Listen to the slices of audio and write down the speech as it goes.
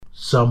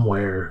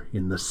somewhere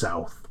in the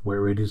south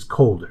where it is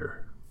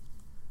colder,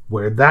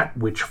 where that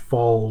which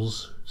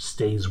falls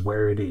stays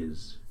where it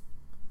is,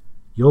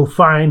 you'll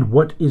find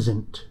what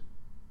isn't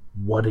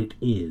what it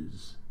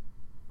is.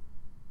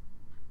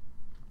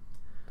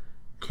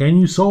 Can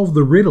you solve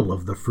the riddle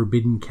of the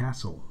Forbidden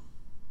Castle?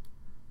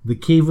 The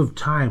Cave of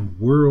Time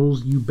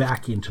whirls you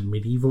back into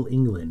medieval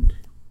England.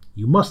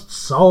 You must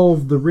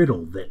solve the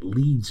riddle that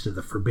leads to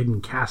the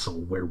Forbidden Castle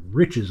where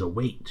riches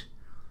await,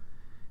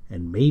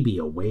 and maybe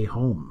a way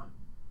home.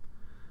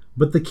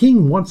 But the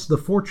king wants the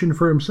fortune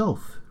for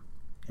himself,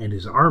 and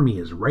his army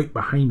is right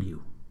behind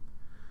you.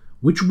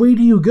 Which way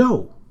do you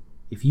go?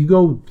 If you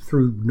go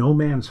through No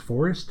Man's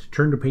Forest,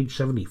 turn to page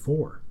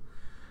 74.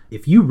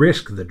 If you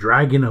risk the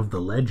Dragon of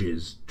the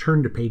Ledges,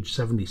 turn to page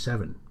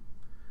 77.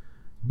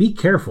 Be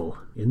careful.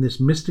 In this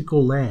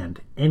mystical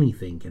land,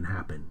 anything can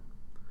happen.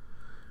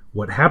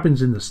 What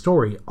happens in the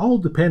story all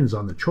depends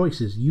on the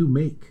choices you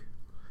make.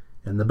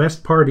 And the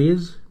best part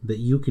is that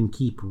you can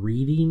keep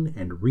reading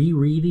and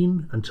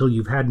rereading until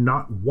you've had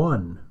not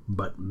one,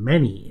 but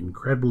many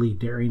incredibly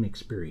daring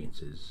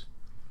experiences.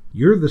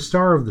 You're the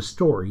star of the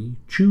story.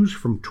 Choose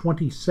from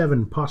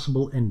 27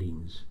 possible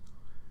endings.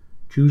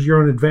 Choose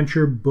Your Own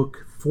Adventure,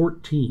 Book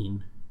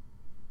 14,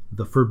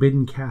 The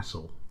Forbidden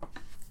Castle,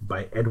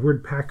 by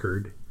Edward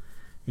Packard,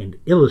 and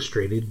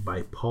illustrated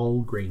by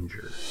Paul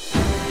Granger.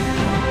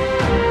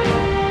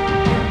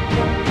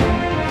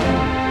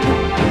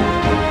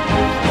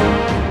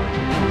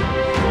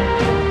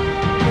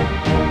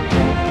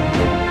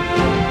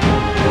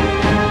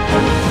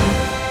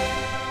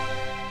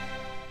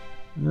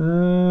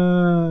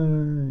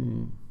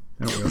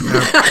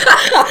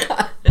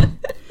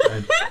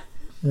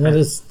 That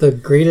is the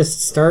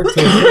greatest start to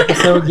an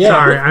episode yet.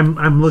 Sorry,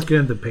 I'm looking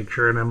at the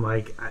picture and I'm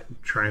like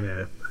trying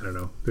to, I don't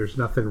know, there's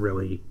nothing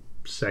really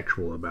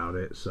sexual about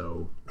it,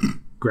 so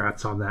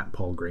grats on that,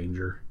 Paul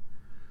Granger.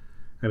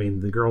 I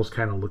mean, the girl's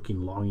kind of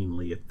looking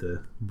longingly at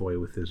the boy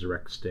with his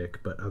erect stick,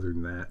 but other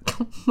than that...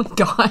 Oh my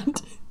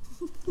god.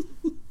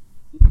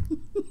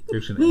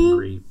 There's an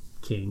angry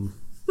king.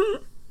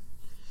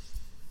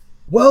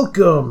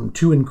 Welcome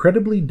to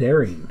Incredibly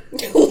Daring.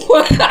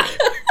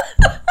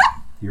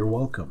 You're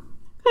welcome.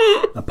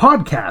 A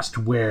podcast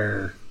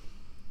where...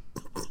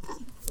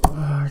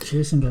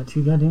 Jason got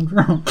too goddamn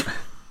drunk.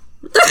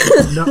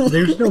 No,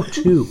 there's no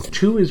two.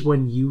 Two is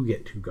when you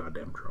get too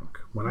goddamn drunk.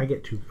 When I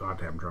get too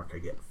goddamn drunk, I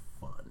get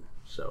fun.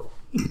 So,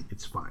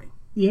 it's fine.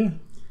 Yeah.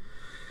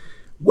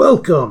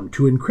 Welcome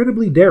to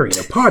Incredibly Daring,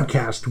 a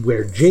podcast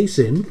where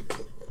Jason,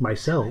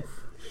 myself,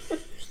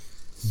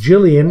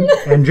 Jillian,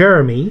 and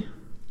Jeremy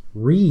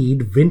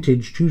read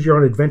vintage Choose Your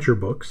Own Adventure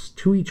books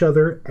to each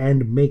other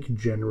and make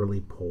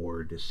generally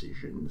poor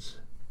decisions.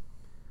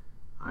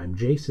 I'm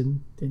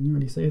Jason. Didn't you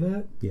already say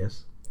that?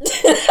 Yes.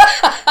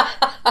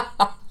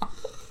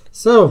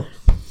 So,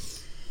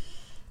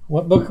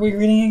 what book are we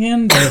reading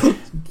again? The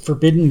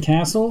Forbidden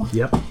Castle?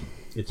 Yep.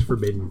 It's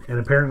forbidden. And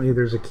apparently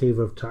there's a Cave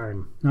of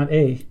Time. Not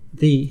the.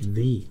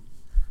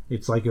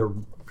 It's like a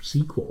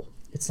sequel.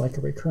 It's like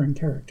a recurring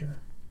character.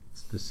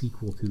 It's the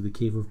sequel to the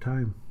Cave of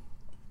Time.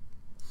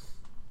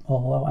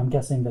 Although I'm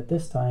guessing that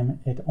this time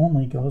it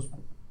only goes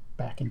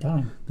back in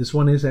time. This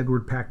one is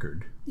Edward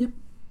Packard. Yep.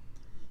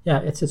 Yeah,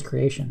 it's his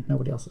creation.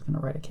 Nobody else is going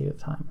to write a Cave of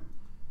Time.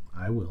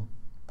 I will.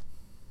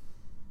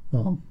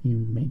 Well, you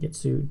may get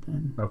sued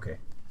then. Okay.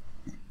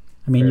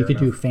 I mean, Fair you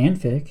could enough. do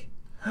fanfic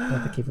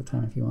about the Cave of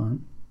Time if you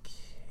want.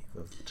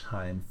 Cave of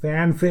Time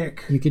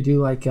fanfic. You could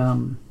do like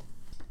The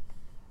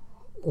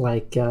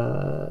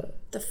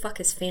fuck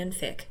is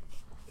fanfic?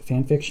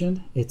 fan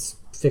fiction. It's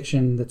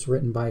fiction that's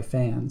written by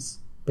fans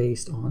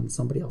based on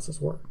somebody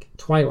else's work.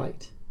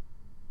 Twilight.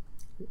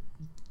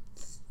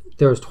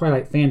 There was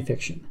Twilight fan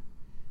fiction.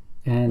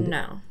 And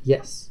No.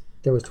 yes,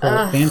 there was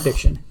Twilight fan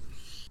fiction.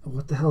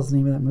 What the hell's the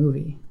name of that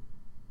movie?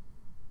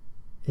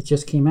 It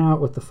just came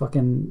out with the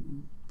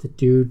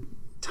dude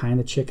tying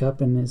the chick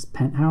up in his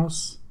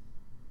penthouse.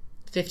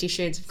 50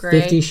 Shades of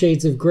Grey. 50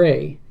 Shades of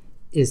Grey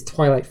is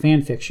Twilight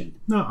fan fiction.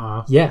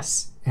 Nuh-uh.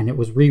 Yes, and it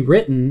was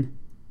rewritten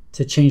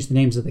to change the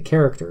names of the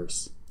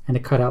characters and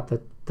to cut out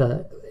the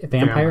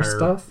vampire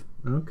stuff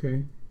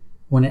Okay.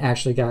 when it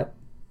actually got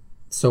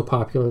so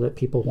popular that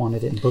people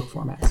wanted it in book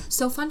format.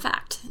 So, fun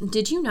fact.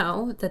 Did you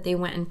know that they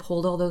went and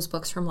pulled all those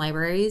books from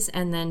libraries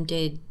and then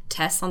did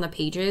tests on the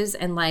pages,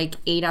 and like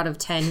 8 out of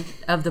 10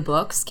 of the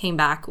books came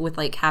back with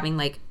like having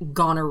like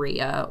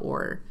gonorrhea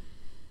or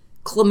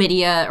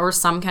chlamydia or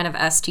some kind of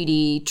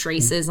STD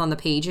traces on the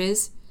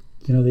pages?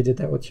 You know, they did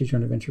that with Choose Your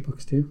Own Adventure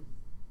books too.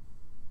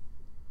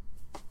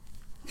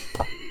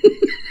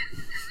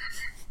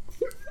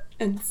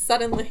 And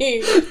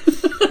suddenly,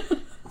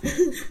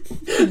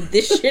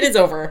 this shit is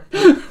over.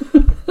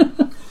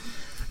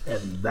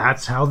 And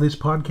that's how this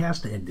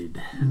podcast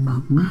ended.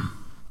 Mm-hmm.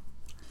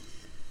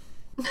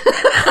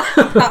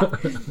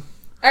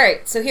 All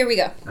right, so here we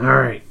go. All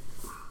right.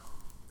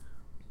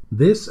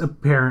 This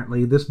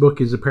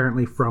book is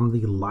apparently from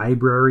the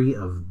library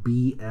of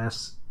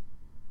B.S.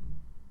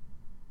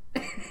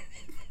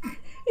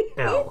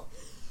 L.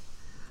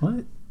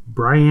 What?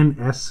 Brian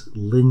S.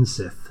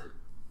 Linseth.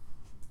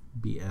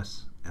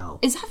 BSL.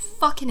 Is that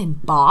fucking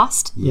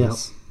embossed?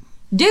 Yes.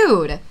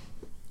 Dude!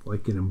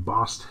 Like an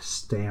embossed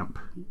stamp.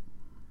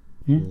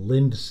 Yeah.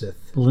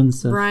 Lindsith.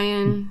 Lindsith.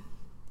 Brian.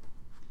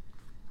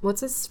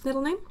 What's his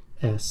middle name?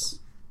 S.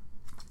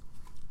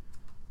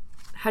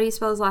 How do you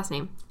spell his last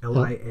name?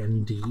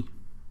 LINDSETH.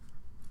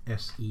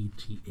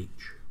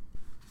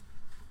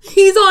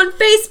 He's on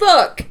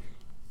Facebook!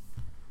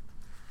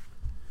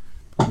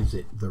 Is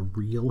it the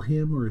real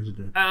him or is it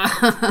a...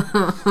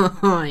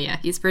 Yeah,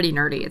 he's pretty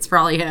nerdy. It's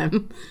probably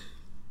him.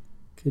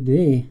 Could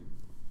be.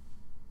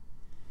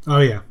 Oh,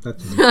 yeah.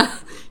 That's him.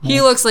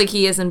 He looks like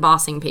he is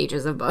embossing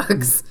pages of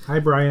books. Hi,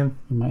 Brian.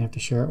 You might have to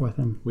share it with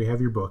him. We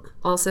have your book.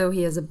 Also,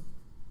 he has a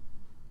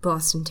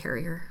Boston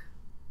Terrier.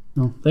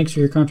 Oh, thanks for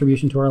your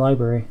contribution to our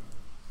library.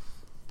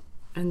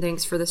 And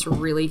thanks for this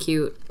really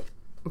cute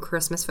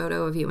Christmas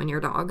photo of you and your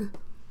dog.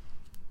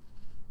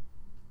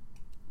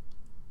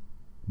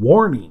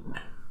 Warning.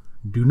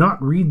 Do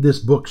not read this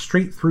book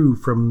straight through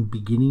from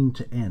beginning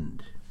to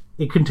end.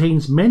 It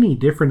contains many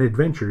different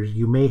adventures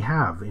you may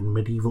have in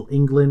medieval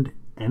England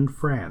and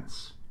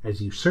France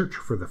as you search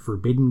for the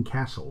Forbidden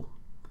Castle.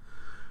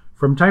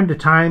 From time to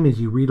time,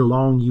 as you read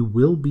along, you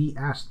will be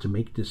asked to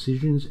make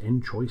decisions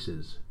and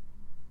choices.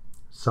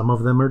 Some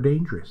of them are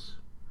dangerous.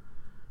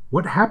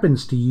 What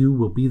happens to you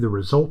will be the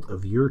result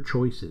of your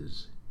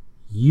choices.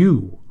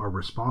 You are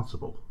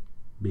responsible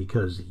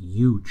because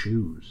you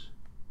choose.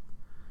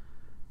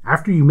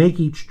 After you make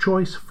each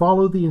choice,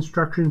 follow the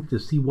instructions to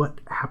see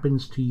what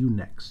happens to you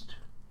next.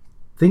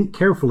 Think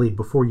carefully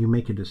before you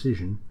make a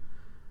decision.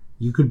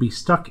 You could be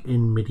stuck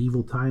in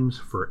medieval times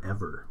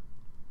forever.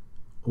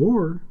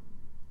 Or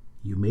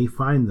you may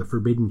find the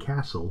Forbidden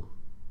Castle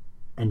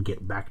and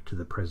get back to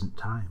the present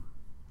time.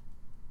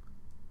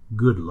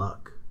 Good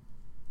luck.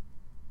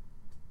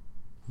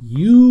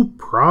 You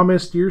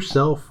promised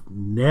yourself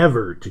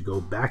never to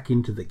go back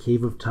into the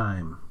Cave of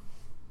Time.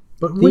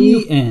 But when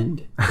The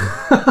end.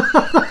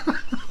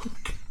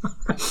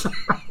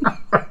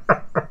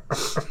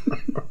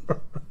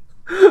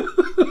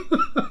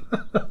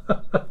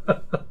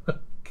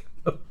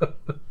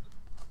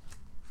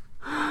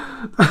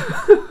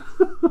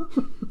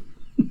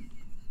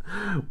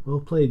 Well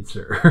played,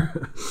 sir.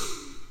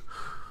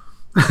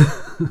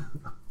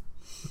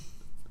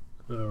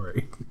 All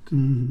right.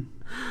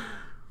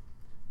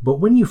 But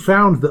when you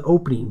found the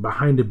opening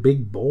behind a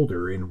big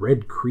boulder in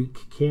Red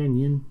Creek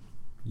Canyon,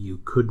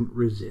 you couldn't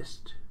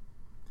resist.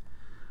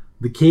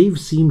 The cave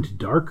seemed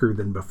darker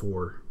than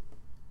before.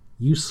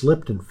 You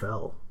slipped and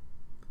fell.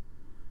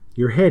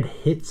 Your head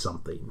hit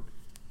something.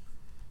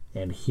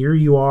 And here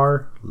you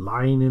are,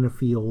 lying in a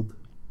field,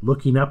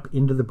 looking up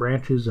into the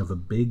branches of a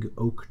big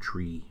oak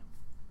tree,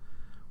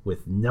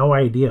 with no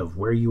idea of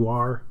where you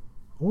are,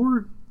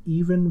 or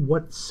even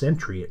what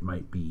century it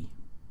might be.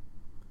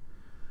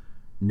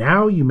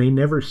 Now you may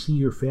never see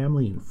your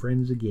family and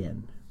friends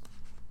again.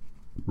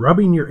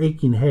 Rubbing your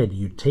aching head,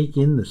 you take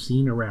in the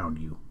scene around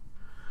you.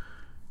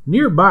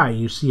 Nearby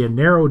you see a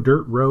narrow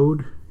dirt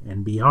road,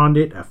 and beyond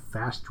it a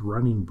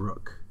fast-running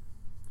brook.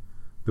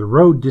 The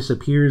road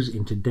disappears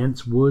into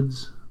dense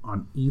woods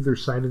on either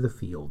side of the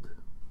field.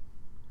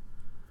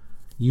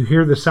 You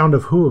hear the sound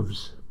of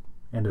hooves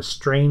and a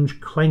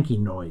strange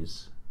clanking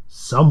noise.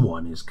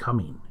 Someone is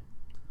coming.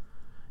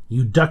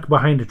 You duck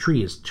behind a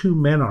tree as two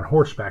men on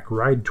horseback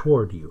ride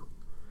toward you.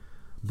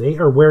 They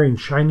are wearing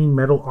shining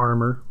metal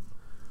armor.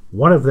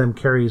 One of them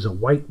carries a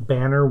white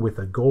banner with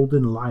a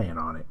golden lion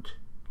on it.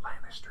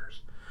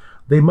 Lannisters.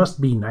 They must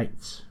be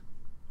knights.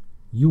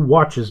 You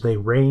watch as they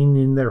rein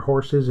in their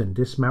horses and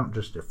dismount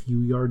just a few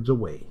yards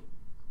away.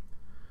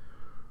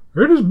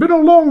 "It has been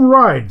a long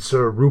ride,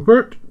 Sir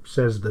Rupert,"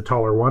 says the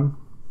taller one,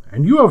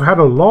 "and you have had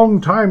a long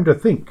time to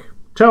think.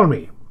 Tell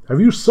me, have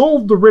you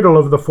solved the riddle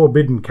of the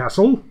Forbidden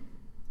Castle?"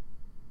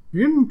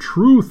 "In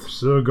truth,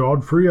 Sir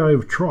Godfrey, I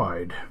have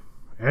tried,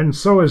 and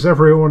so has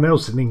everyone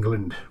else in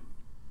England.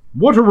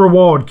 What a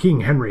reward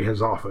King Henry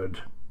has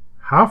offered.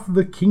 Half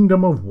the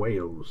kingdom of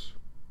Wales."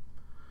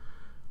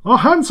 "A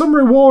handsome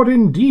reward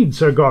indeed,"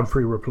 Sir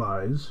Godfrey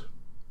replies,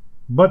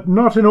 "but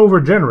not an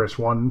over-generous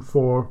one,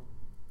 for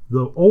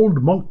the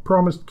old monk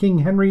promised King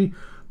Henry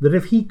that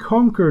if he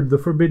conquered the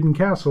Forbidden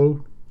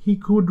Castle, he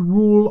could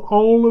rule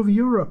all of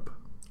Europe."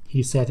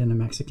 He said in a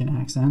Mexican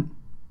accent.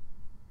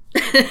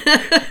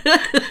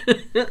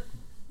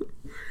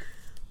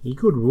 He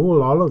could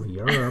rule all of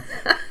Europe.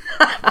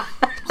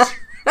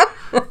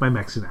 My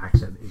Mexican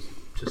accent is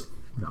just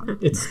not...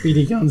 It's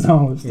Speedy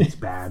Gonzales. It's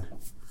bad.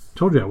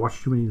 Told you I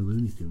watched too many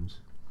Looney Tunes.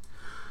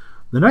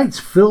 The knights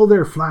fill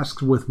their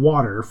flasks with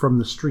water from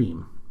the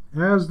stream.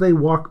 As they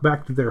walk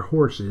back to their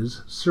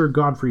horses, Sir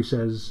Godfrey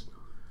says,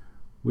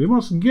 "We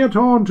must get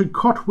on to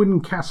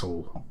Cotwin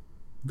Castle.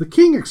 The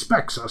king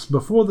expects us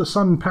before the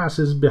sun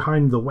passes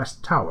behind the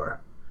west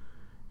tower.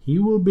 He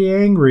will be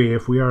angry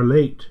if we are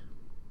late."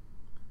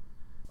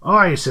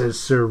 "Aye," says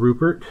Sir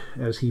Rupert,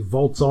 as he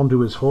vaults onto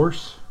his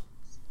horse.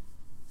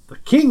 "The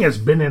king has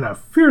been in a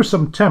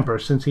fearsome temper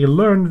since he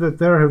learned that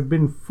there have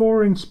been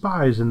foreign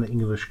spies in the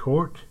English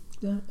court."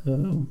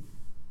 Uh-oh.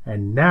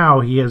 And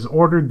now he has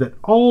ordered that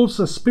all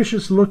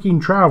suspicious-looking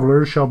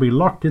travelers shall be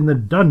locked in the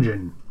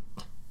dungeon.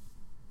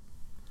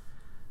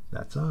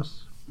 That's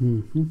us.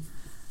 Mm-hmm.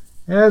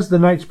 As the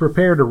knights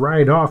prepare to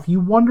ride off, you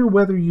wonder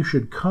whether you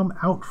should come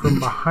out from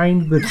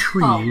behind the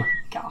tree. Oh my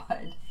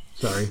god.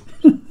 Sorry,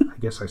 I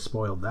guess I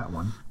spoiled that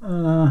one.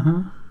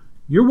 Uh-huh.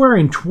 You're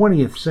wearing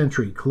 20th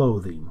century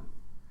clothing.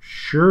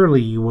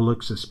 Surely you will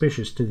look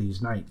suspicious to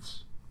these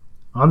knights.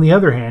 On the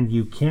other hand,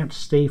 you can't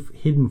stay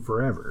hidden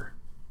forever.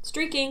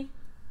 Streaking.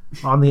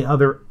 On the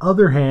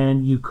other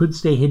hand, you could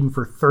stay hidden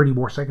for 30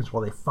 more seconds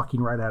while they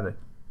fucking ride at it.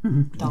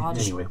 Dodge.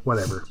 Anyway,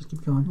 whatever. Just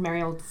keep going.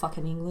 Merry old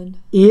fucking England.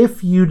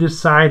 If you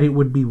decide it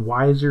would be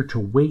wiser to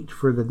wait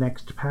for the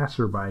next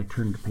passerby,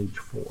 turn to page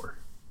 4.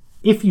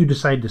 If you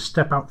decide to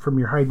step out from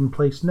your hiding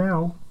place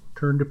now,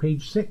 turn to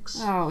page 6.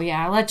 Oh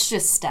yeah, let's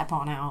just step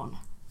on out.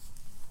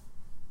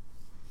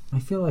 I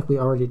feel like we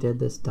already did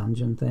this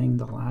dungeon thing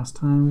the last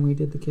time we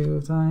did the Cave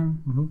of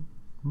Time. Mm-hmm.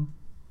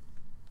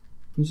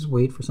 Can you just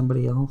wait for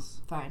somebody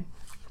else? Fine.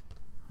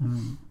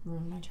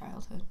 Ruin my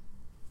childhood.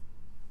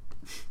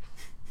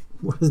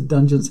 What does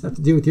dungeons have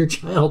to do with your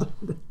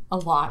childhood? A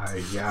lot.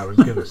 I was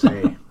going to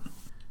say.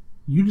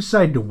 You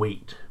decide to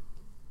wait.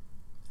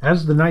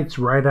 As the knights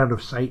ride out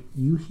of sight,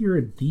 you hear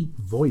a deep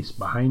voice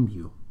behind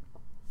you.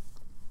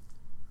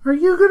 Are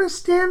you going to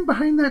stand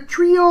behind that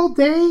tree all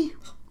day?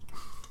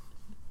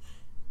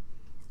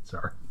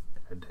 Sorry,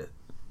 I did.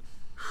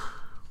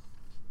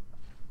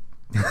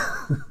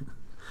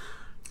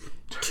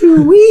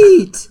 To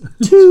eat!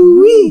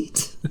 To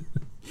eat!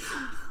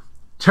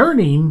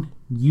 Turning,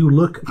 you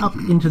look up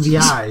into the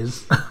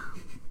eyes.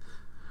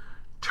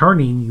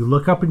 Turning, you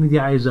look up into the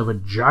eyes of a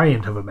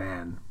giant of a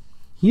man.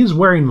 He is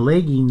wearing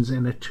leggings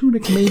and a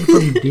tunic made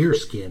from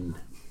deerskin.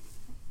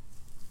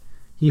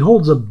 He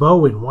holds a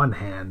bow in one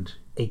hand.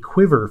 A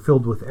quiver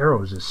filled with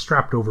arrows is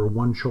strapped over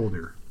one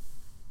shoulder.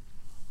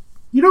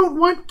 You don't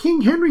want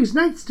King Henry's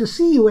knights to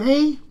see you,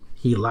 eh?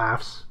 He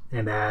laughs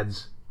and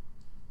adds,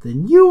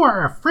 Then you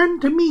are a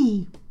friend to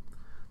me.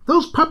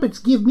 Those puppets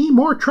give me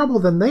more trouble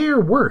than they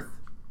are worth.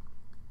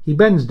 He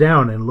bends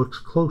down and looks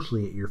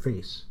closely at your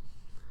face.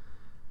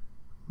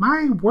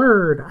 My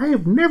word, I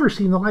have never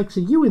seen the likes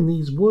of you in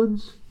these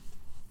woods.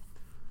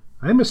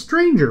 I'm a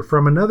stranger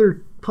from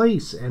another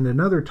place and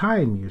another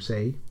time, you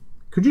say.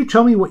 Could you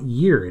tell me what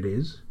year it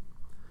is?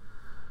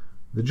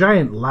 The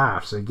giant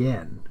laughs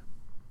again.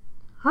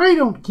 I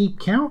don't keep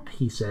count,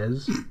 he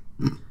says,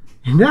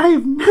 and I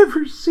have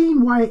never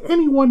seen why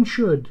anyone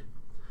should.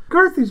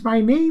 Garth is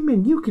my name,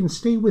 and you can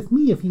stay with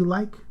me if you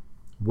like.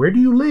 Where do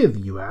you live,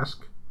 you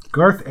ask?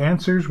 Garth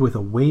answers with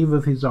a wave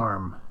of his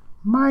arm.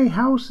 My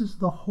house is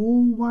the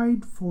whole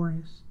wide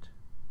forest.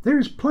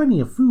 There's plenty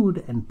of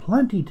food and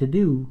plenty to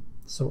do.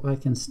 So I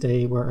can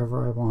stay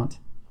wherever I want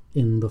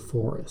in the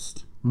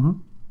forest.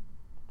 Mm-hmm.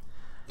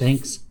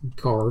 Thanks,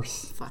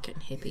 Garth.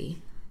 Fucking hippie.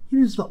 It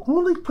is the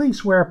only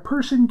place where a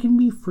person can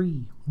be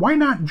free. Why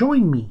not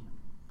join me?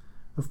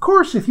 Of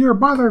course, if you're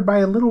bothered by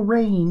a little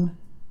rain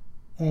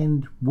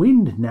and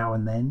wind now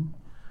and then,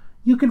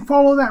 you can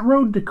follow that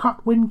road to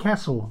Cotwin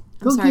Castle.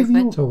 They'll sorry, give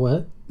you To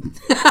what?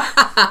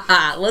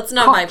 Let's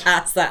not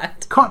bypass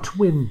that.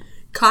 Cotwin.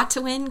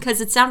 Cotwin? Because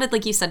it sounded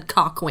like you said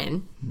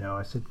Cockwin. No,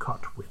 I said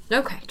Cotwin.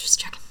 Okay, just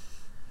checking.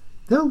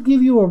 They'll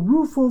give you a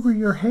roof over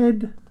your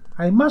head.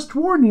 I must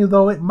warn you,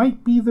 though, it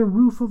might be the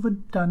roof of a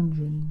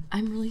dungeon.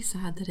 I'm really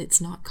sad that it's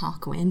not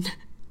Cockwin.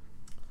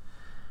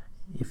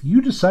 If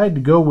you decide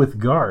to go with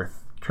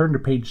Garth, turn to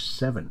page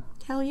 7.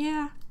 Hell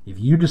yeah. If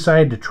you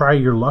decide to try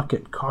your luck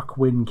at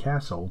Cockwin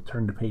Castle,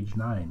 turn to page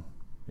 9.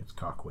 It's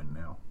Cockwin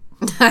now.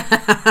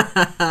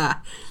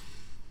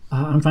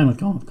 I'm fine with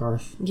going with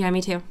Garth. Yeah,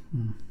 me too.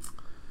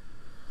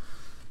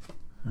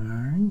 All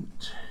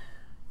right.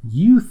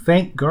 You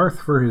thank Garth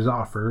for his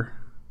offer.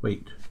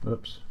 Wait,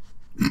 oops.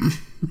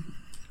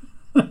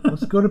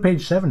 Let's go to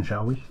page 7,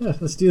 shall we? Yeah,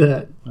 let's do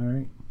that. All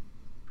right.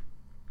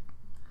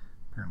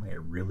 Apparently I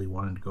really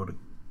wanted to go to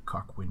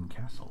Cockwin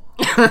Castle.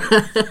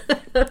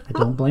 I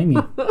don't blame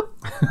you.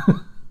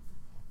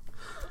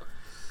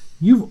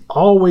 You've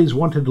always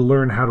wanted to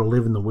learn how to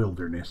live in the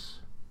wilderness.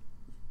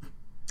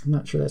 I'm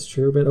not sure that's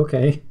true, but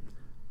okay.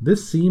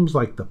 This seems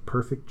like the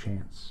perfect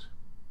chance.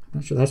 I'm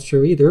not sure that's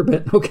true either,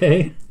 but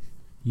okay.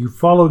 You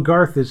follow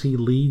Garth as he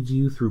leads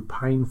you through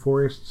pine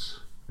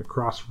forests,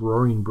 across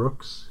roaring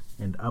brooks,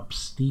 and up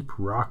steep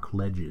rock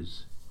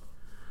ledges.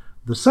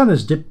 The sun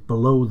has dipped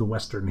below the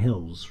western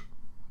hills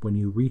when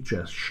you reach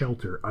a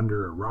shelter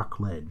under a rock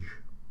ledge.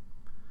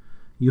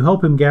 You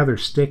help him gather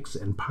sticks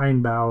and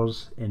pine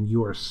boughs, and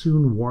you are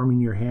soon warming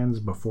your hands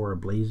before a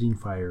blazing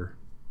fire.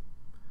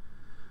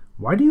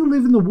 Why do you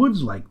live in the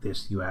woods like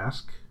this, you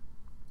ask?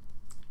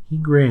 He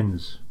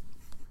grins.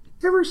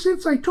 Ever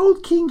since I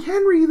told King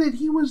Henry that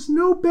he was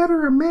no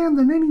better a man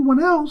than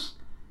anyone else,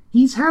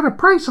 he's had a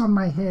price on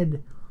my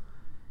head.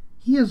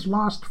 He has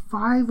lost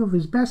 5 of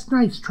his best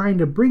knights trying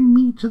to bring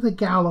me to the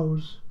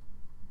gallows.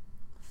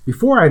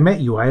 Before I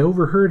met you, I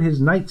overheard his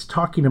knights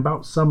talking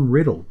about some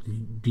riddle.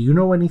 Do you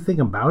know anything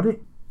about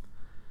it?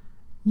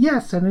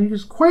 Yes, and it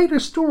is quite a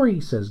story,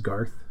 says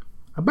Garth.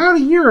 About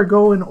a year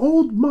ago, an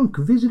old monk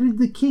visited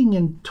the king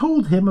and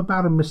told him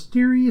about a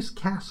mysterious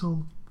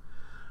castle.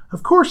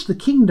 Of course, the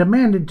king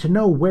demanded to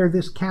know where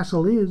this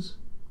castle is,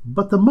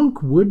 but the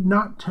monk would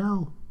not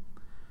tell.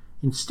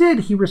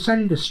 Instead, he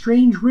recited a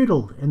strange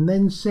riddle and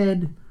then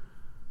said,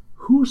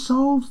 "Who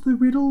solves the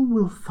riddle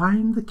will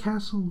find the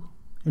castle,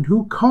 and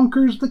who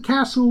conquers the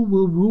castle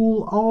will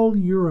rule all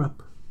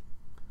Europe."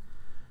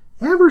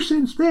 Ever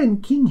since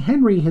then, King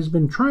Henry has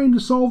been trying to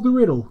solve the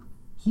riddle.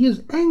 He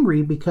is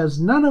angry because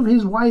none of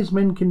his wise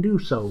men can do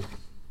so.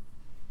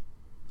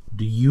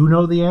 Do you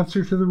know the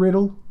answer to the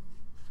riddle?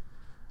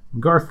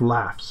 Garth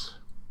laughs.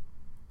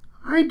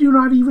 I do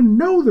not even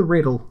know the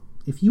riddle.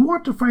 If you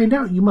want to find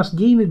out, you must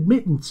gain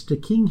admittance to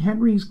King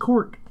Henry's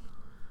court.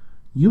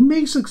 You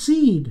may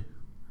succeed,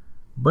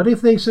 but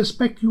if they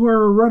suspect you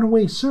are a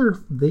runaway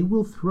serf, they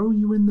will throw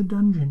you in the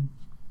dungeon.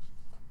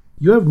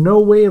 You have no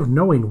way of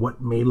knowing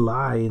what may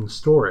lie in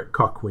store at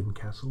Cockwind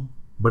Castle,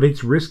 but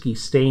it's risky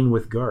staying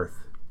with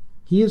Garth.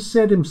 He has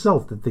said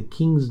himself that the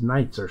king's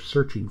knights are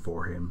searching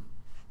for him.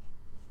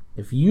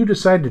 If you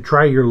decide to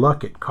try your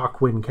luck at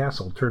Cockwind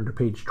Castle, turn to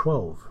page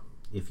 12.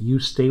 If you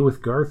stay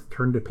with Garth,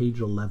 turn to page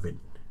 11.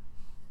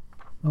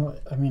 Well,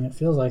 I mean, it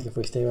feels like if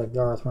we stay with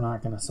Garth, we're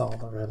not going to solve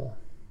the riddle.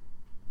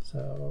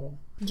 So...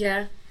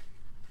 Yeah.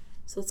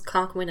 So let's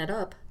Cockwind it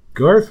up.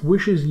 Garth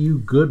wishes you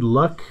good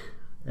luck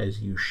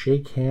as you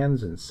shake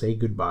hands and say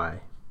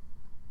goodbye.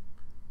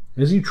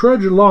 As you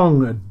trudge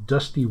along a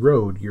dusty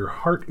road, your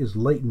heart is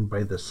lightened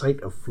by the sight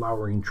of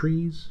flowering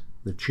trees,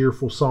 the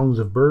cheerful songs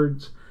of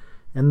birds,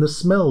 and the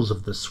smells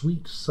of the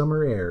sweet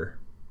summer air.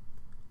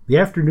 The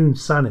afternoon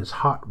sun is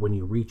hot when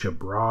you reach a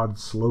broad,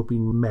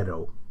 sloping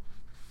meadow.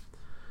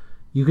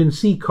 You can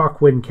see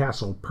Cockwind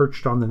Castle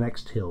perched on the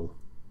next hill.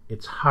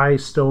 Its high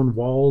stone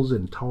walls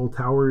and tall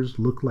towers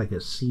look like a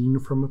scene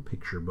from a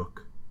picture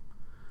book.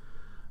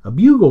 A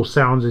bugle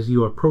sounds as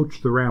you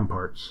approach the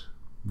ramparts.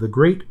 The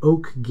great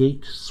oak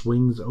gate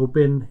swings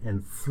open,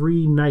 and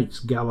 3 knights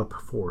gallop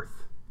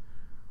forth.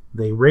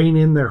 They rein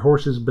in their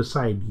horses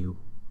beside you.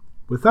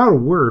 Without a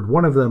word,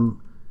 one of them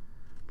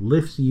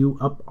lifts you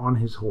up on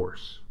his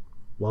horse,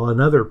 while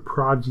another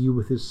prods you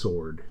with his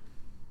sword.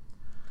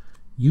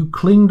 You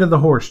cling to the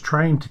horse,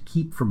 trying to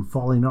keep from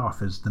falling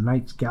off as the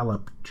knights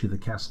gallop to the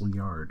castle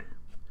yard.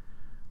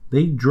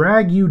 They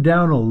drag you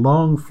down a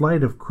long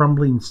flight of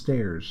crumbling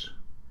stairs.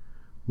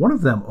 One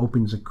of them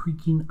opens a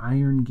creaking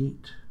iron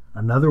gate.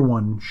 Another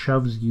one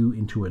shoves you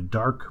into a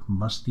dark,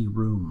 musty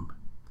room.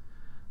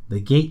 The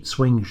gate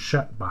swings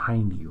shut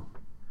behind you.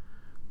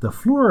 The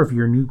floor of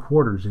your new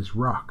quarters is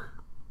rock.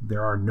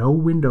 There are no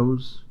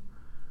windows,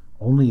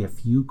 only a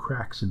few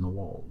cracks in the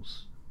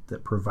walls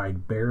that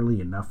provide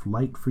barely enough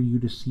light for you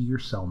to see your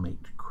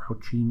cellmate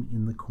crouching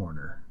in the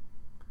corner.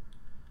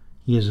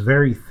 He is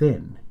very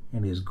thin,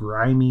 and his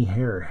grimy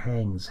hair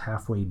hangs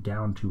halfway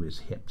down to his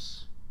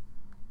hips.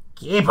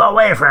 "Keep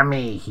away from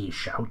me," he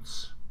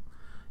shouts.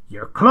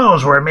 "Your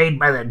clothes were made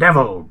by the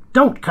devil.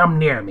 Don't come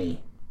near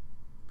me."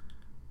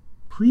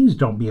 "Please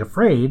don't be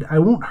afraid. I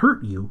won't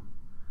hurt you.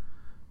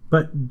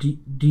 But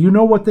do you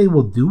know what they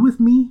will do with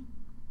me?"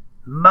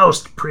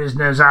 "Most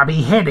prisoners are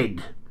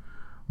beheaded.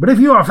 But if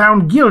you are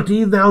found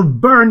guilty, they'll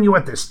burn you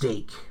at the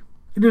stake.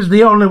 It is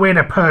the only way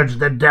to purge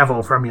the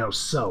devil from your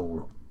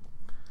soul."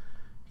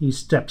 He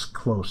steps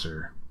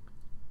closer.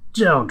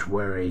 "Don't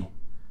worry.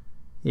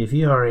 If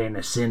you're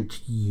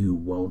innocent, you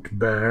won't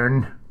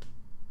burn.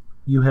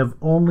 You have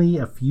only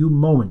a few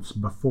moments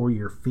before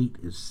your fate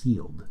is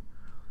sealed.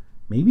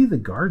 Maybe the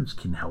guards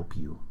can help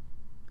you.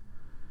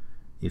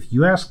 If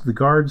you ask the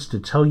guards to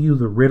tell you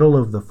the riddle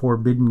of the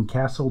Forbidden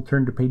Castle,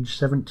 turn to page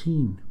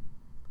 17.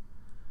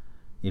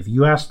 If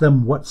you ask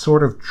them what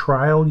sort of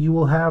trial you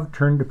will have,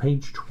 turn to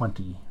page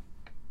 20.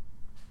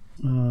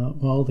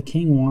 Well, the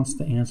king wants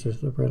to answer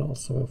the riddle,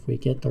 so if we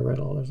get the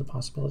riddle, there's a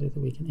possibility that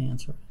we can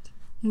answer it.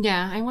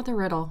 Yeah, I want the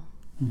riddle.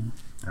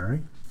 All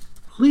right.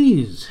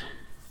 "Please,"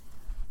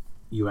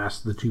 you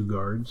ask the 2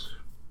 guards,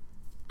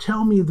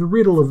 "tell me the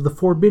riddle of the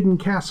Forbidden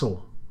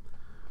Castle."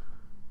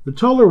 The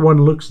taller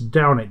one looks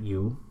down at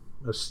you,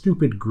 a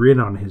stupid grin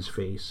on his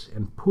face,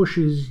 and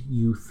pushes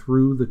you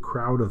through the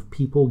crowd of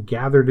people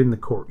gathered in the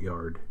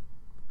courtyard.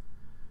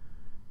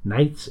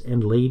 Knights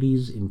and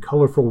ladies in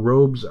colorful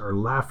robes are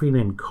laughing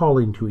and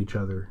calling to each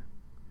other.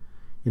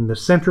 In the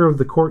center of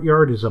the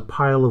courtyard is a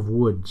pile of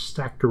wood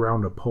stacked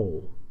around a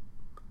pole.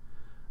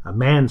 A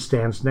man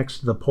stands next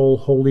to the pole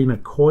holding a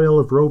coil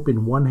of rope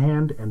in one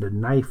hand and a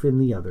knife in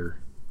the other.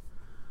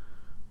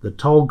 The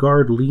tall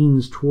guard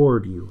leans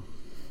toward you.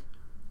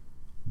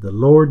 The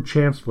Lord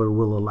Chancellor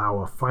will allow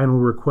a final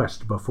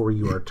request before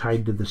you are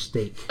tied to the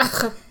stake.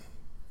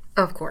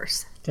 Of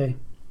course. Okay.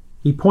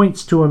 He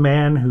points to a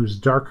man whose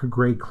dark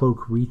gray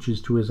cloak reaches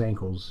to his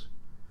ankles.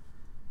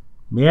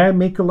 "May I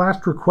make a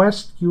last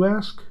request?" you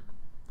ask.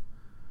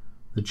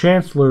 The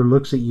Chancellor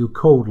looks at you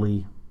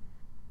coldly.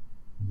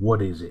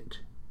 "What is it?"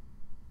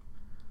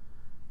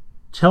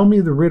 "Tell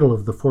me the riddle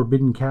of the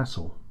Forbidden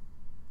Castle."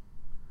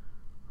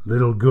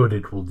 "Little good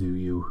it will do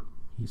you,"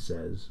 he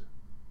says,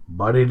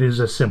 "but it is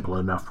a simple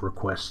enough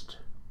request."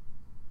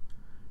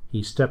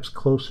 He steps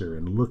closer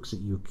and looks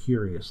at you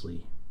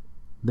curiously.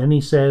 Then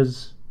he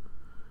says,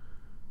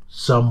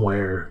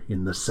 "Somewhere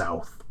in the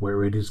south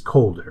where it is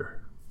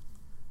colder,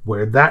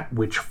 where that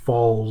which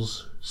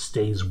falls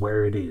stays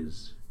where it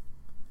is,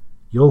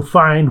 you'll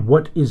find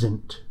what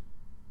isn't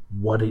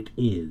what it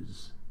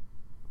is."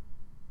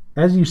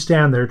 As you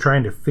stand there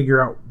trying to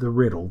figure out the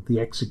riddle, the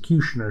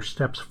executioner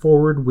steps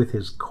forward with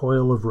his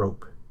coil of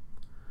rope.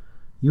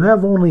 You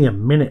have only a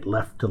minute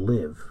left to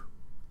live.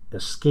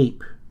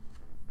 Escape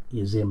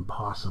is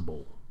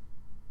impossible.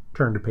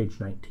 Turn to page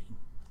 19.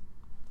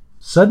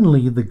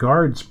 Suddenly, the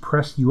guards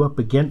press you up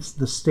against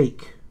the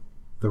stake.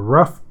 The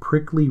rough,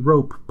 prickly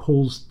rope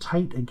pulls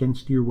tight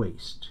against your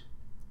waist.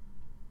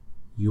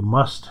 You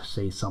must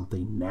say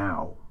something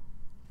now.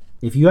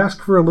 If you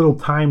ask for a little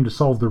time to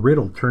solve the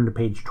riddle, turn to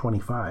page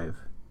 25.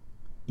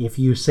 If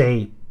you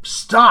say,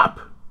 "Stop!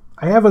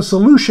 I have a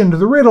solution to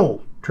the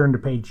riddle," turn to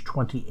page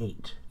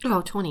 28.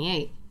 Oh,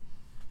 28.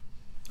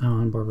 I'm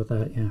on board with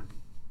that, yeah.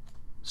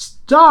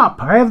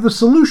 "Stop! I have the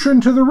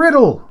solution to the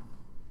riddle."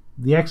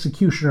 The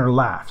executioner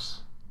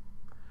laughs.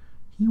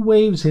 He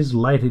waves his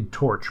lighted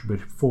torch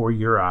before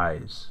your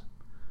eyes.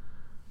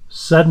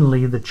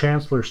 Suddenly, the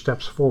Chancellor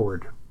steps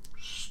forward.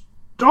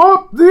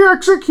 "Stop the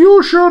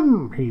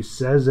execution!" he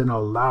says in a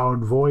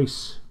loud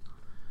voice.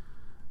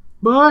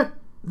 "But,"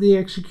 the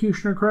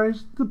executioner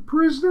cries, "the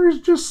prisoner is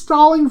just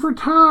stalling for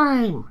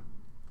time."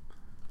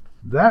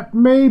 "That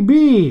may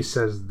be,"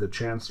 says the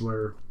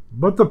Chancellor,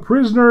 "but the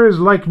prisoner is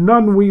like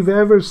none we've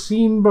ever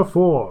seen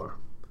before.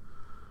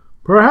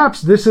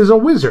 Perhaps this is a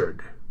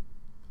wizard.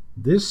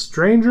 This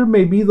stranger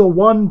may be the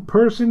one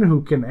person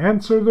who can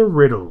answer the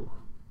riddle."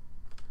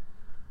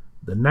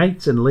 The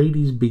knights and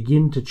ladies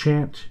begin to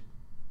chant,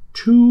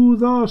 "To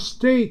the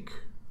stake!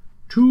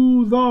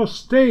 To the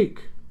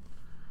stake!"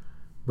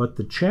 But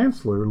the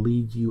Chancellor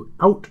leads you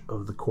out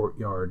of the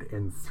courtyard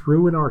and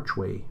through an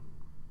archway,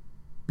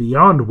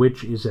 beyond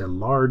which is a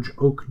large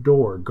oak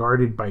door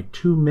guarded by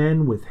 2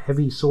 men with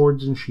heavy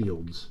swords and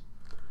shields.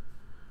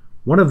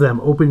 One of them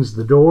opens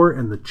the door,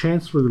 and the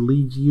Chancellor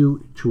leads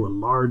you to a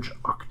large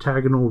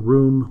octagonal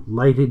room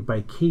lighted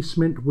by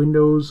casement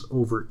windows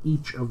over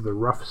each of the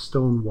rough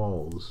stone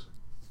walls.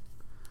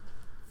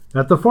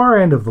 At the far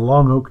end of the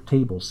long oak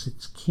table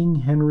sits King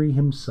Henry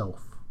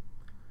himself.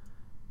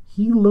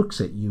 He looks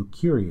at you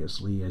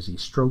curiously as he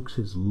strokes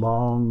his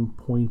long,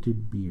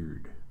 pointed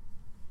beard.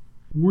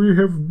 "We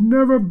have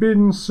never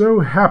been so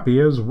happy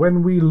as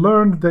when we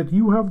learned that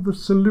you have the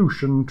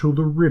solution to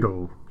the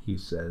riddle," he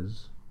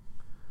says.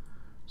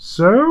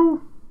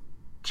 "So,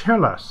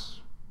 tell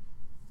us,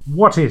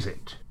 what is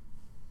it?"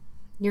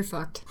 You're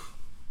fucked.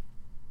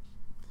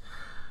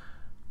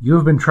 You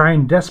have been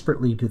trying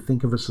desperately to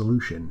think of a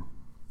solution.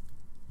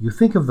 You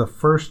think of the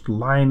first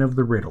line of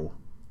the riddle.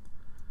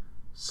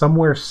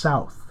 Somewhere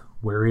south,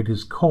 where it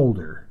is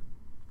colder.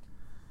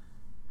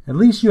 At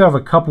least you have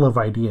a couple of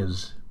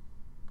ideas.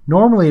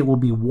 Normally it will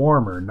be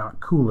warmer, not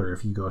cooler,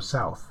 if you go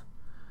south.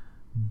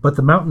 But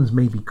the mountains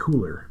may be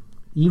cooler,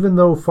 even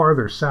though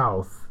farther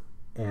south,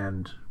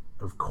 and,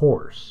 of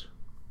course,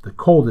 the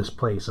coldest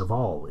place of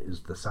all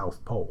is the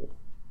South Pole.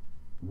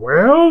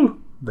 "Well?"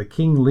 The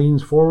king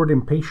leans forward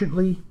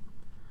impatiently.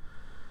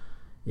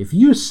 "If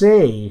you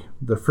say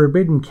the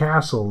Forbidden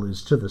Castle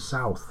is to the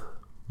south,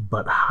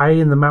 but high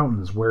in the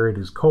mountains where it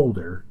is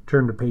colder,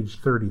 turn to page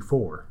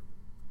 34.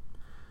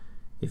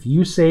 If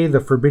you say the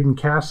Forbidden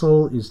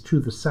Castle is to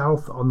the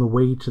south on the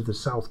way to the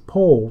South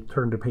Pole,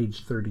 turn to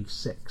page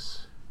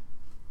 36.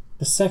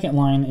 The second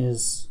line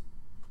is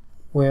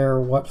where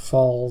what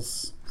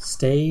falls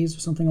stays, or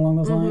something along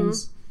those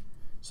lines.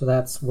 So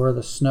that's where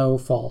the snow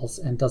falls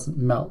and doesn't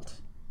melt.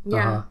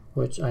 Yeah.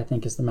 Which I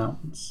think is the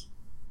mountains.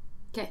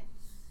 Okay.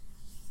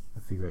 I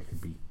think that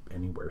could be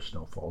anywhere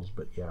snow falls,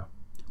 but yeah.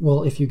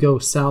 Well, if you go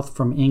south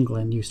from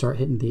England, you start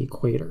hitting the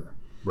equator.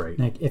 Right.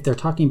 Like, if they're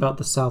talking about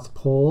the South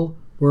Pole,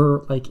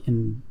 we're like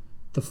in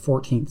the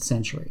 14th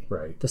century.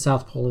 Right. The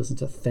South Pole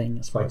isn't a thing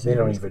as far Like as they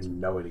don't anybody's even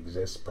know it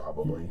exists,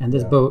 probably. And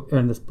this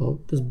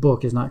this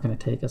book is not going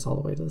to take us all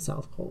the way to the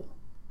South Pole.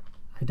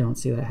 I don't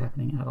see that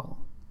happening at all.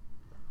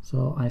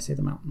 So I say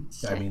the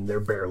mountains. I mean, they're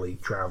barely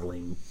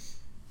traveling.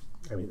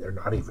 I mean, they're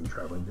not even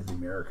traveling to the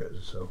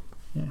Americas, so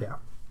yeah.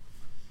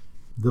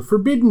 The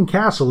Forbidden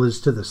Castle is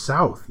to the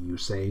south, you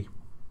say,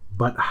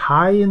 but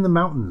high in the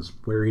mountains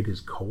where it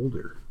is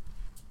colder.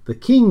 The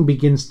king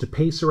begins to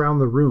pace around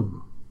the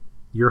room.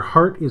 Your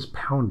heart is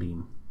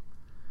pounding.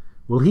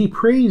 Will he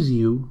praise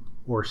you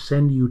or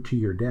send you to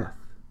your death?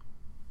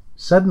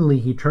 Suddenly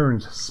he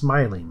turns,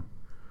 smiling.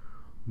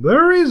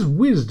 There is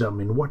wisdom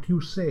in what you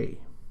say.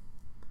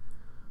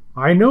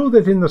 I know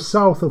that in the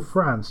south of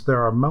France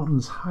there are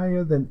mountains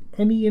higher than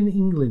any in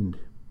England,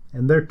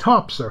 and their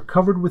tops are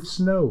covered with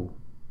snow.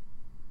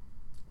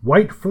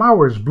 White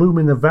flowers bloom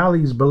in the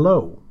valleys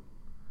below.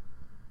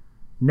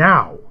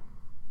 Now,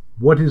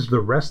 what is the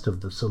rest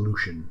of the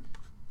solution?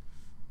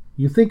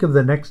 You think of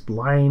the next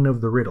line of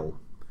the riddle,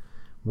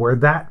 where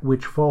that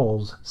which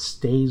falls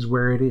stays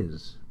where it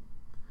is.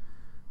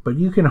 But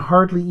you can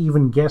hardly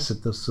even guess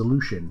at the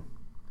solution.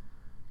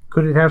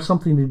 Could it have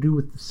something to do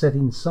with the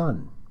setting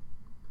sun?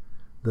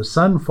 The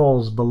sun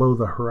falls below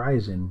the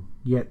horizon,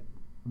 yet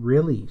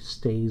really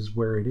stays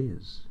where it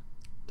is.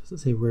 Does it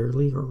say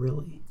rarely or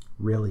really?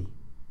 Really.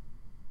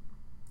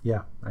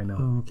 Yeah, I know.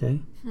 Oh,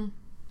 okay.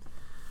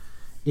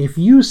 If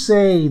you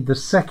say the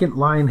second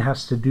line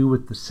has to do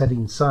with the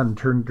setting sun,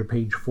 turn to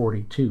page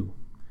 42.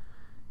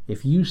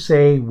 If you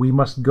say we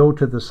must go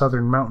to the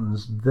southern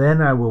mountains,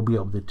 then I will be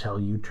able to tell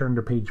you, turn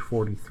to page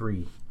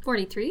 43.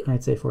 43?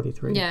 I'd say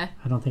 43. Yeah.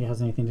 I don't think it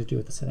has anything to do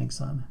with the setting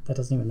sun. That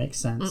doesn't even make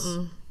sense.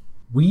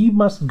 We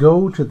must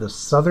go to the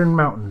southern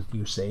mountains,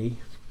 you say.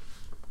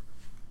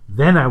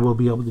 Then I will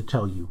be able to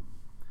tell you.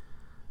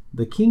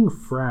 The king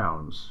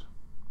frowns.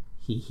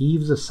 He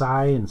heaves a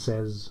sigh and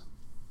says,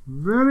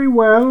 Very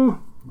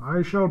well.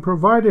 I shall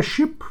provide a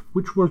ship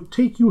which will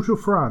take you to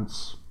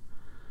France.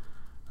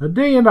 A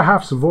day and a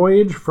half's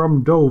voyage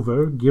from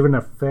Dover, given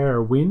a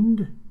fair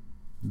wind.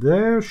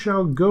 There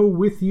shall go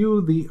with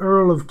you the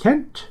Earl of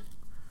Kent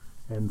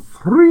and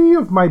 3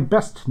 of my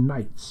best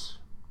knights.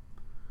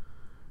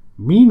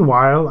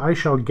 Meanwhile I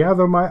shall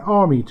gather my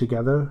army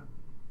together,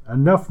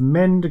 enough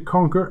men to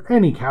conquer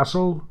any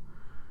castle,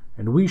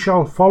 and we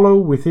shall follow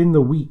within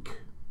the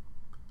week.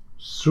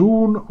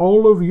 Soon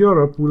all of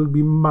Europe will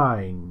be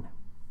mine.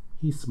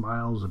 He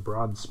smiles a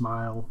broad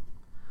smile.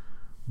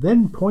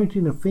 Then,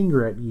 pointing a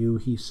finger at you,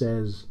 he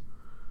says,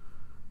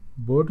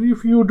 But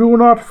if you do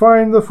not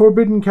find the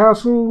forbidden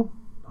castle,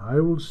 I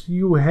will see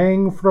you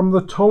hang from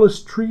the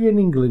tallest tree in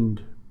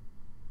England.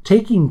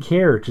 Taking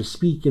care to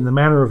speak in the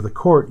manner of the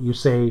court, you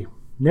say,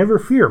 Never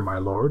fear, my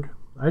lord.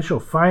 I shall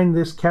find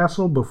this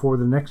castle before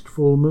the next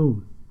full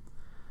moon.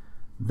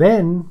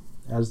 Then,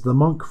 as the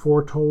monk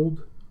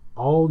foretold,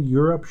 all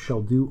Europe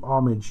shall do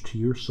homage to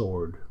your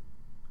sword.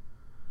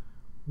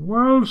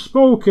 Well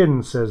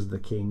spoken, says the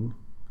king.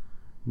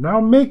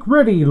 Now make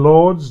ready,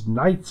 lords,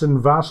 knights,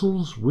 and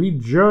vassals. We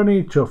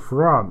journey to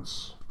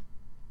France.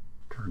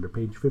 Turn to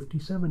page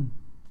 57.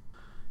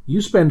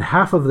 You spend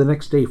half of the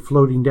next day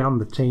floating down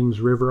the Thames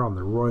River on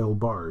the royal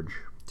barge.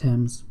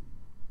 Thames.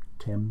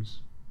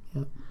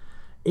 Yep.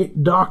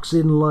 It docks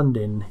in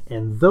London,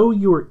 and though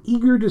you are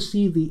eager to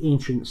see the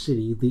ancient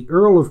city, the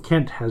Earl of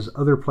Kent has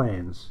other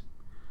plans.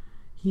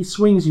 He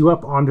swings you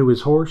up onto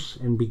his horse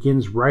and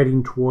begins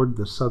riding toward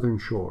the southern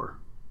shore.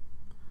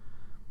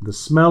 The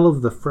smell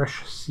of the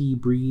fresh sea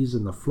breeze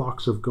and the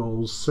flocks of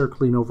gulls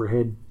circling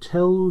overhead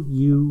tell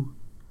you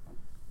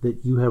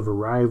that you have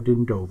arrived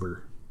in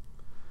Dover,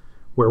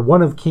 where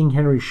one of King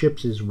Henry's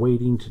ships is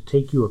waiting to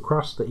take you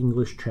across the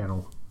English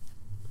Channel.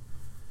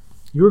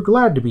 You are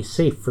glad to be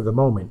safe for the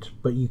moment,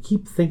 but you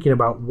keep thinking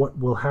about what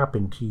will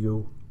happen to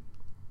you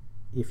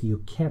if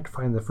you can't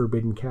find the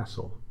Forbidden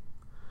Castle.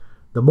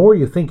 The more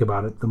you think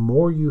about it, the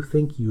more you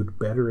think you'd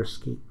better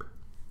escape.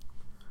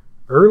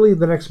 Early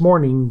the next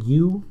morning,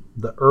 you,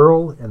 the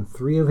Earl, and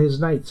 3 of his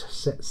knights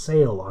set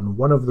sail on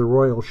one of the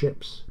royal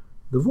ships.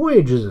 The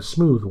voyage is a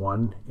smooth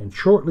one, and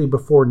shortly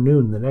before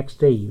noon the next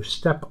day you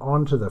step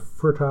onto the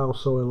fertile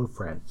soil of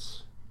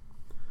France.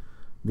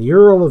 The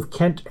Earl of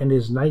Kent and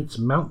his knights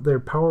mount their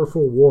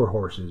powerful war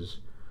horses.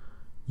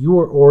 You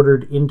are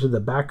ordered into the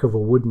back of a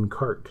wooden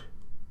cart.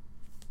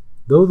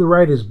 Though the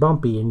ride is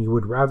bumpy and you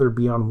would rather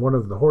be on one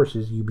of the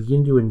horses, you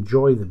begin to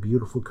enjoy the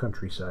beautiful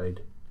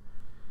countryside.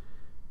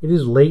 It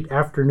is late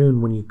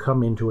afternoon when you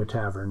come into a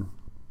tavern.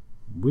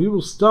 We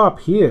will stop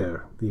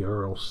here, the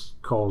Earl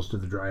calls to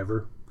the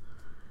driver.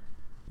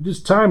 It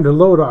is time to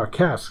load our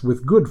casks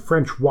with good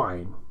French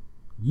wine.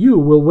 You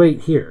will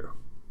wait here.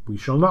 We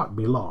shall not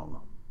be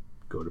long.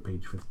 Go to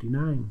page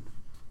 59.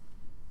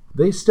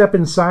 They step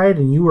inside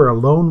and you are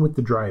alone with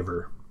the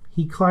driver.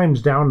 He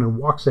climbs down and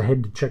walks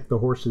ahead to check the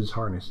horse's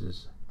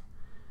harnesses.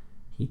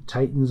 He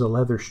tightens a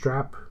leather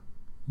strap.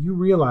 You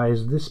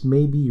realize this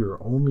may be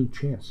your only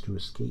chance to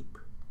escape.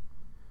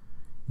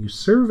 You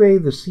survey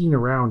the scene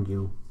around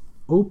you.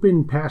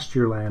 Open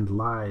pasture land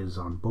lies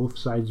on both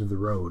sides of the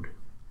road,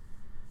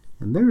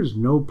 and there is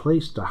no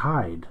place to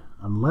hide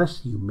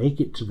unless you make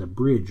it to the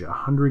bridge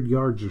 100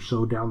 yards or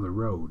so down the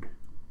road.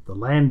 The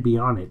land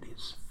beyond it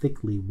is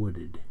thickly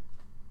wooded.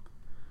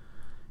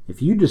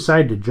 If you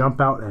decide to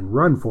jump out and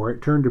run for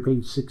it, turn to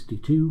page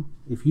 62.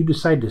 If you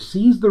decide to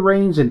seize the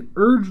reins and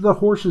urge the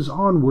horses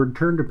onward,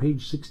 turn to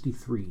page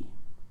 63.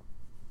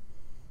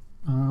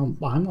 I'm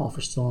all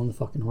for stealing the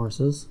fucking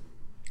horses.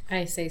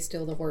 I say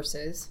steal the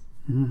horses.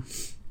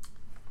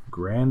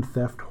 Grand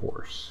Theft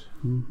Horse.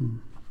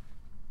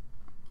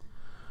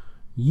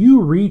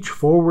 You reach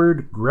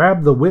forward,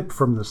 grab the whip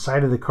from the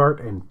side of the cart,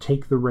 and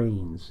take the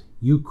reins.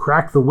 You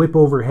crack the whip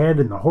overhead,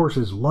 and the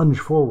horses lunge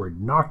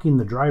forward, knocking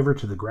the driver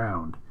to the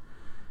ground.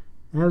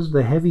 As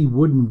the heavy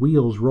wooden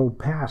wheels roll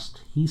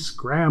past, he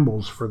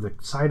scrambles for the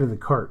side of the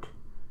cart.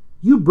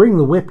 You bring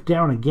the whip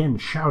down again,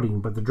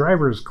 shouting, but the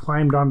driver has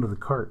climbed onto the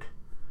cart.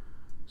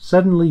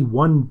 Suddenly,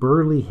 one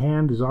burly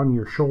hand is on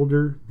your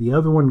shoulder, the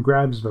other one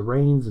grabs the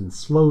reins and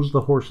slows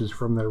the horses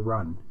from their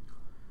run.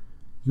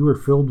 You are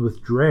filled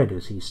with dread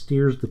as he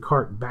steers the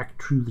cart back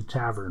to the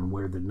tavern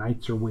where the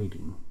knights are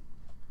waiting.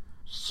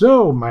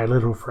 So, my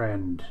little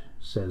friend,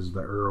 says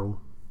the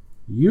Earl,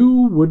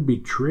 You would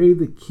betray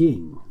the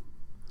king.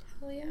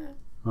 Hell yeah.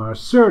 Our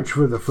search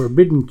for the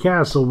Forbidden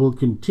Castle will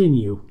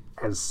continue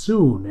as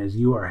soon as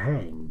you are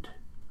hanged.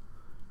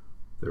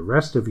 The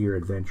rest of your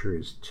adventure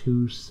is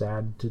too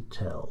sad to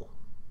tell.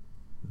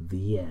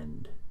 The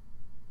end.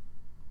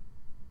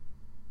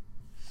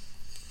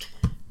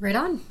 Right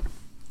on.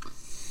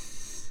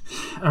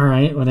 All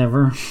right,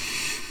 whatever. I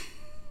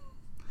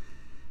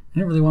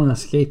didn't really want to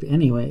escape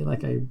anyway.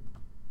 Like I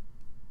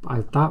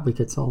thought we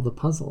could solve the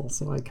puzzle,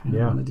 so I kind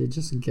of wanted to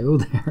just go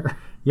there.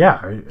 Yeah,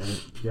 I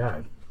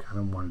kind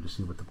of wanted to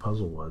see what the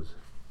puzzle was.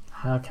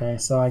 Okay,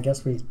 so I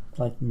guess we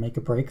make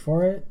a break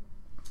for it.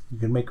 You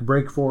can make a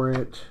break for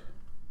it.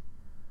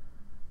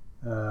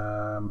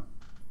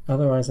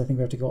 Otherwise, I think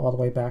we have to go all the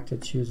way back to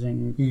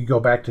choosing. You could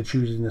go back to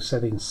choosing the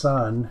setting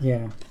sun.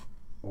 Yeah.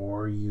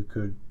 Or you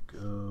could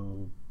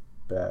go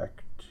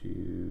back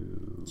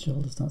to...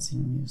 Jill does not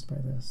seem amused by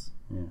this.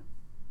 Yeah.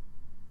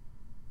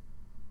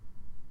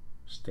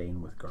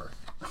 Staying with Garth.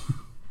 Do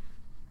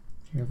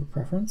you have a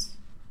preference?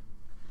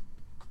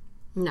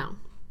 No.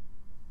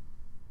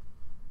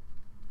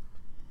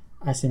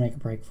 I say make a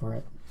break for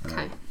it.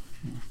 Okay.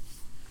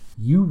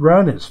 You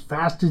run as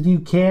fast as you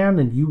can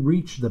and you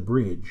reach the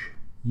bridge.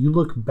 You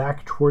look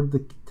back toward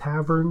the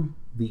tavern.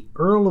 The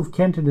Earl of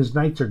Kent and his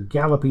knights are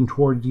galloping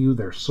toward you,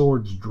 their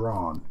swords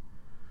drawn.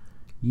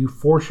 You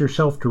force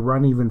yourself to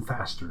run even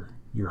faster.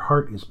 Your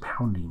heart is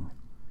pounding.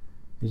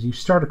 As you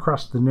start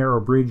across the narrow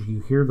bridge,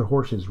 you hear the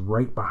horses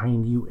right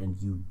behind you and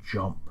you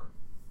jump.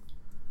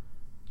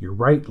 Your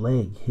right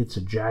leg hits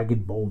a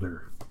jagged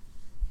boulder.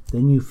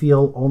 Then you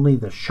feel only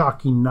the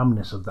shocking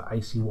numbness of the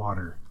icy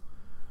water.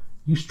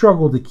 You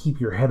struggle to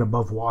keep your head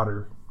above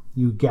water.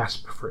 You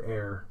gasp for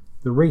air.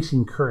 The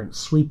racing current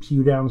sweeps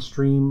you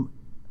downstream.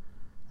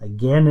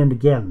 Again and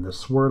again, the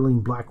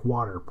swirling black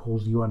water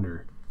pulls you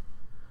under.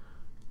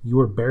 You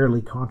are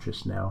barely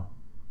conscious now.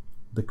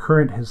 The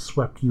current has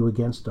swept you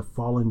against a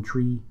fallen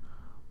tree.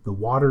 The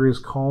water is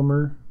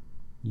calmer.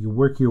 You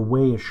work your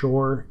way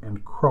ashore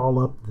and crawl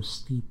up the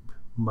steep,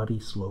 muddy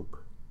slope.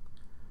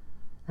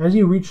 As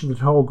you reach the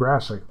tall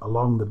grass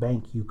along the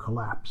bank, you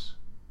collapse.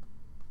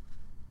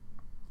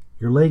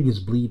 Your leg is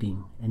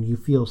bleeding, and you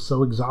feel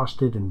so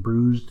exhausted and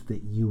bruised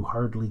that you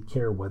hardly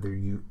care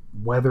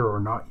whether or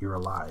not you're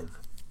alive.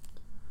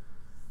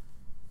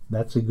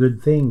 That's a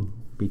good thing,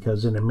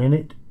 because in a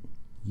minute,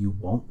 you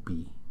won't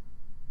be.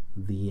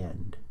 The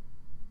end.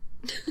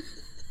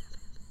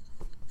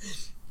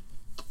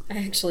 I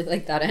actually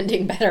like that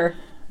ending better.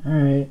 All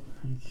right.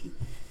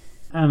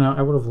 I don't know.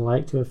 I would have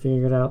liked to have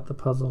figured out the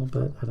puzzle,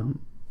 but I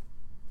don't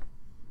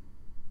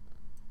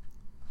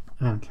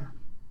care.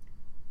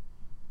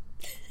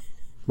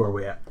 Where are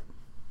we at?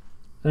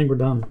 I think we're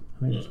done. I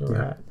think that's where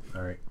we're at.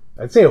 All right.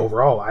 I'd say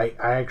overall, I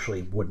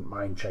actually wouldn't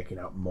mind checking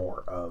out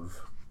more of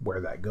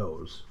where that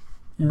goes.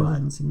 Yeah, it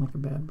doesn't seem like a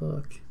bad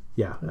book.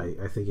 Yeah,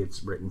 I think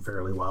it's written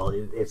fairly well.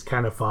 It's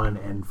kind of fun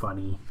and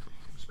funny,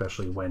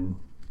 especially when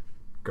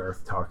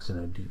Garth talks in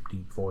a deep,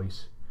 deep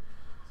voice.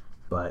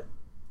 But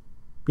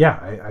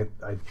yeah,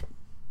 I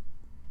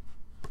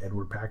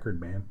Edward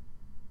Packard, man,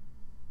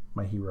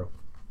 my hero.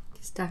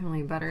 He's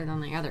definitely better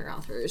than the other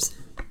authors.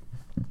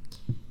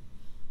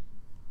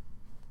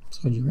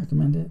 So would you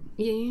recommend it?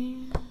 Yeah.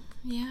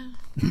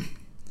 You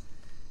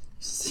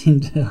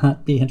seem to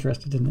not be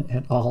interested in it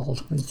at all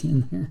towards the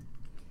end there.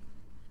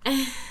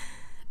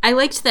 I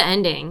liked the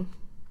ending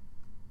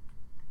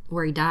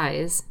where he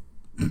dies.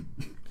 I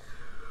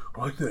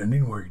like the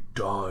ending where he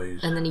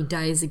dies. And then he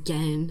dies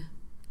again.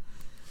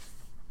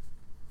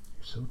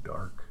 You're so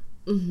dark.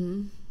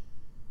 Mm-hmm.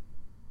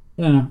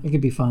 I don't know. It could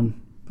be fun,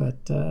 but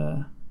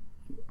yeah,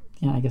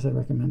 I guess I'd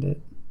recommend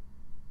it.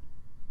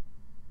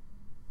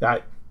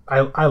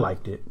 I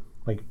liked it.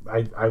 Like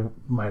I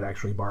might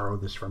actually borrow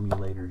this from you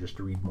later just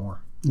to read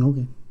more.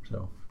 Okay.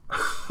 So.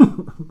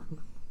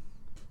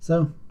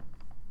 So.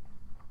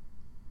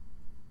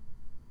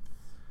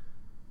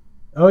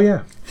 Oh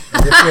yeah.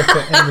 I guess we have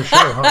to end the show,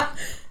 huh?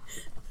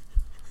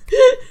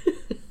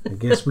 I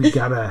guess we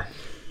gotta.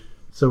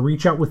 So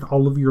reach out with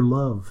all of your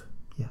love.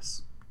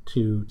 Yes.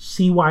 To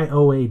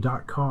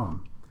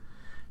cyoa.com.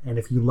 And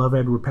if you love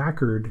Edward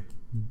Packard,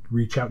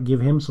 reach out, give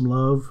him some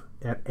love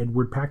at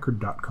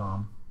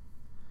edwardpackard.com.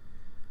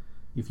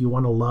 If you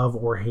want to love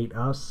or hate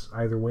us,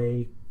 either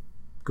way,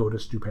 go to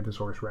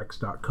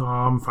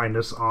stupendosaurusrex.com. Find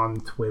us on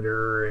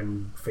Twitter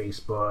and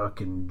Facebook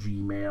and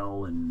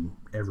Gmail and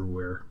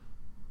everywhere.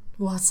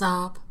 What's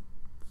up?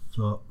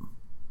 So,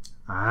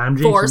 I'm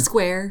Jason.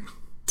 Foursquare.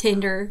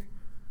 Tinder.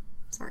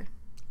 Sorry.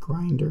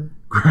 Grindr.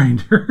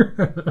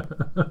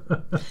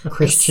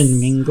 Christian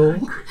Mingle.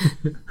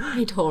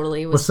 I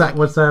totally was.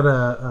 What's that?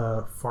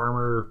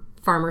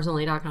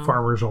 Farmersonly.com.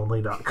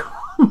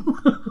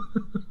 Farmersonly.com.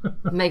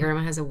 My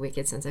grandma has a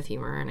wicked sense of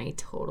humor, and I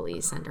totally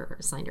signed her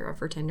up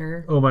for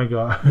Tinder. Oh my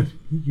god,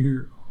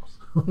 you're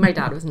awesome. My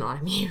dad was not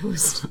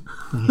amused.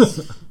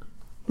 Nice.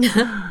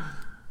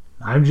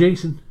 I'm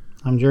Jason.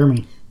 I'm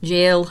Jeremy.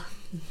 Jill.